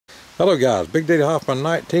Hello guys,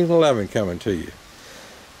 BigDaddyHoffman1911 coming to you.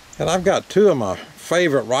 And I've got two of my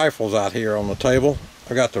favorite rifles out here on the table.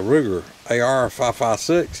 I've got the Ruger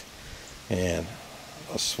LAR-47 and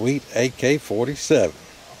a sweet AK-47.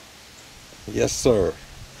 Yes sir.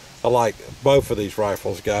 I like both of these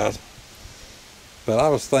rifles, guys. But I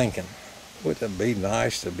was thinking, wouldn't it be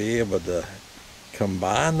nice to be able to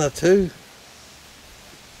combine the two?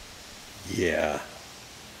 Yeah.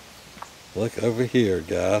 Look over here,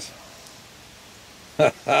 guys.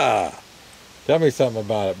 Tell me something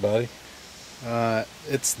about it, buddy.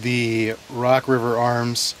 It's the Rock River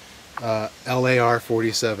Arms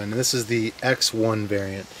LAR-47. This is the X1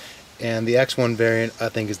 variant. And the X1 variant, I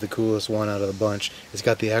think, is the coolest one out of the bunch. It's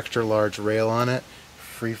got the extra large rail on it,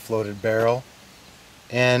 free floated barrel,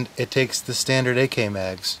 and it takes the standard AK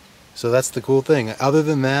mags. So that's the cool thing. Other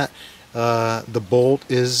than that, the bolt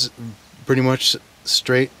is pretty much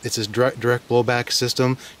straight. It's a direct blowback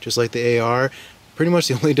system, just like the AR. Pretty much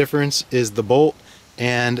the only difference is the bolt,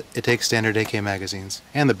 and it takes standard AK magazines.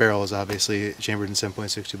 And the barrel is obviously chambered in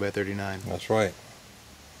 7.62 by 39. That's right.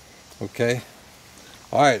 Okay.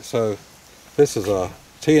 Alright, so this is a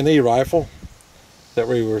T&E rifle that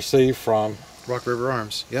we received from Rock River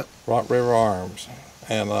Arms. Yep. Rock River Arms.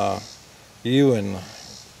 And you and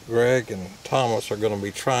Greg and Thomas are going to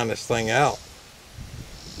be trying this thing out.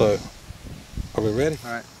 So, are we ready?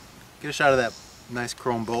 Alright. Get a shot of that nice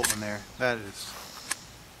chrome bolt in there.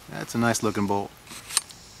 That's a nice looking bolt.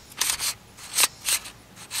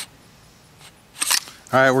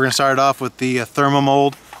 Alright, we're going to start it off with the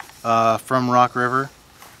thermomold from Rock River.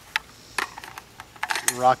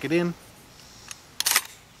 Rock it in.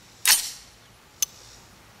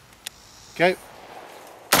 Okay.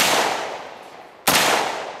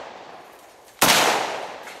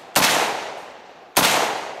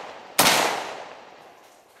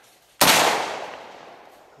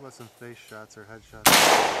 How about some face shots or head shots?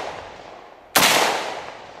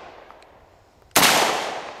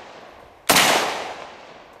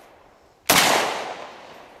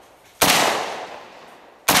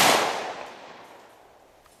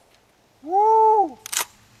 Woo!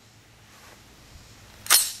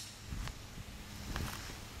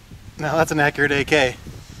 Now that's an accurate AK.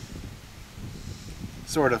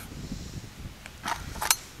 Sort of.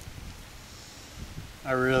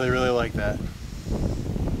 I really like that.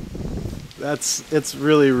 It's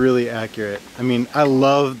really accurate. I mean, I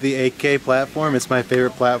love the AK platform. It's my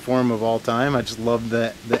favorite platform of all time. I just love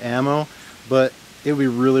the ammo, but it would be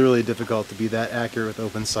really difficult to be that accurate with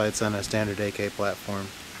open sights on a standard AK platform.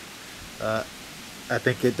 I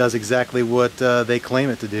think it does exactly what they claim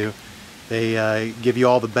it to do. They give you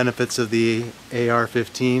all the benefits of the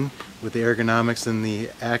AR-15 with the ergonomics and the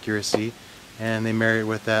accuracy, and they marry it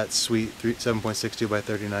with that sweet 7.62 by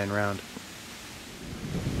 39 round.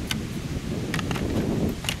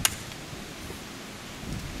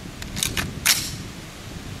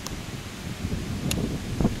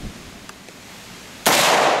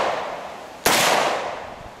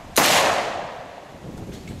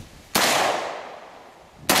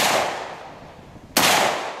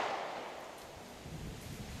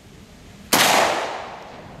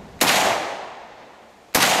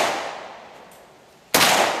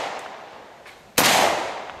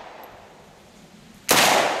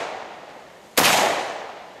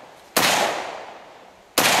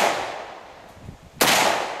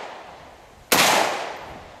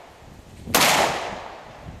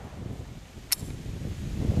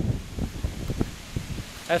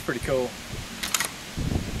 That's pretty cool.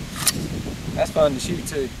 That's fun to shoot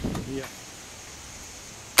too. Yeah.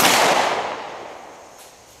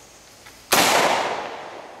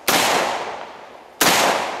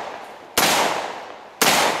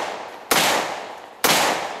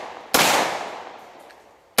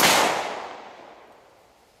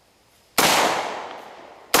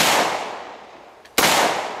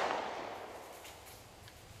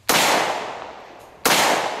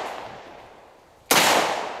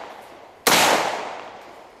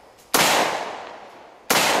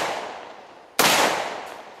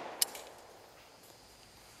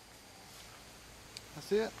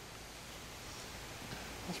 That's it.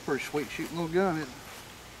 That's a pretty sweet shooting little gun, isn't it?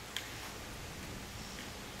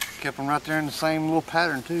 Kept them right there in the same little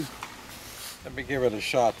pattern too. Let me give it a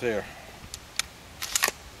shot there.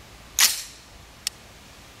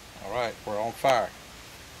 Alright, we're on fire.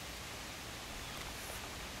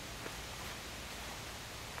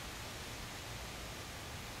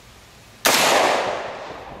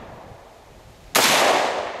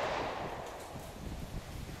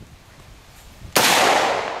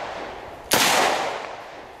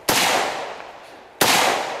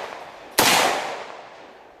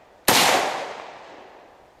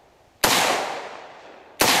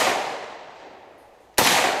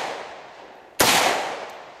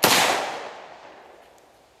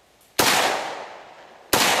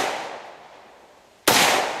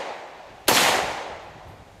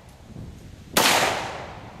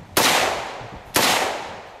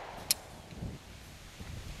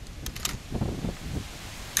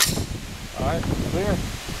 Alright, clear.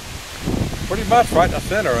 Pretty much right in the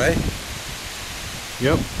center, eh?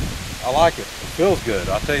 Yep. I like it. It feels good,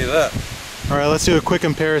 I'll tell you that. Alright, let's do a quick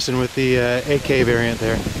comparison with the AK variant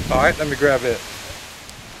there. Alright, let me grab it.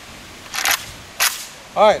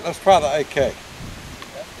 Alright, let's try the AK.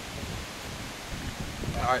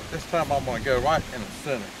 Alright, this time I'm going to go right in the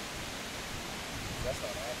center.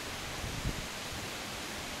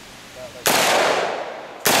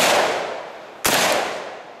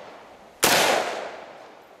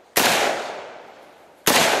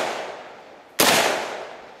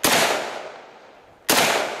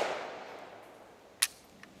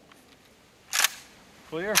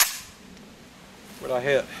 Clear? What'd I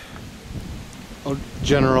hit? Oh,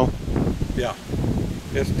 general. Yeah.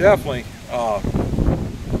 It's definitely, the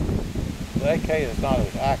AK is not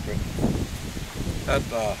as accurate. That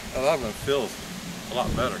other one feels a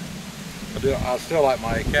lot better. I still like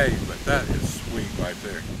my AK, but that is sweet right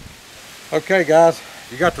there. Okay guys,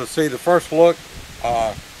 you got to see the first look,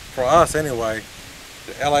 for us anyway,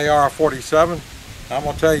 the LAR-47. I'm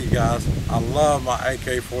going to tell you guys, I love my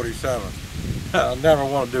AK-47s. I never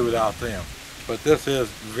want to do without them. But this is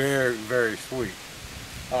very, very sweet.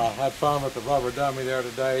 Had fun with the rubber dummy there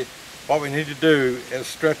today. What we need to do is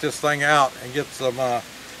stretch this thing out and get some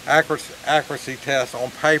accuracy tests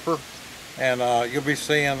on paper. And you'll be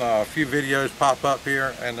seeing a few videos pop up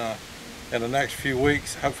here in the next few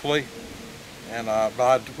weeks, hopefully. And but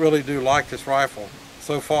I really do like this rifle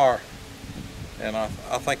so far. And I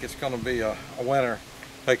think it's going to be a winner.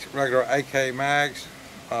 Takes regular AK mags.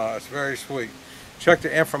 It's very sweet. Check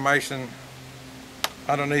the information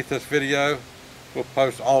underneath this video. We'll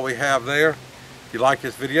post all we have there. If you like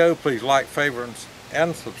this video, please like, favorite,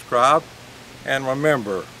 and subscribe. And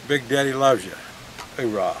remember, Big Daddy loves you.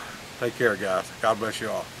 Hoorah. Take care, guys. God bless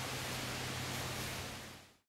you all.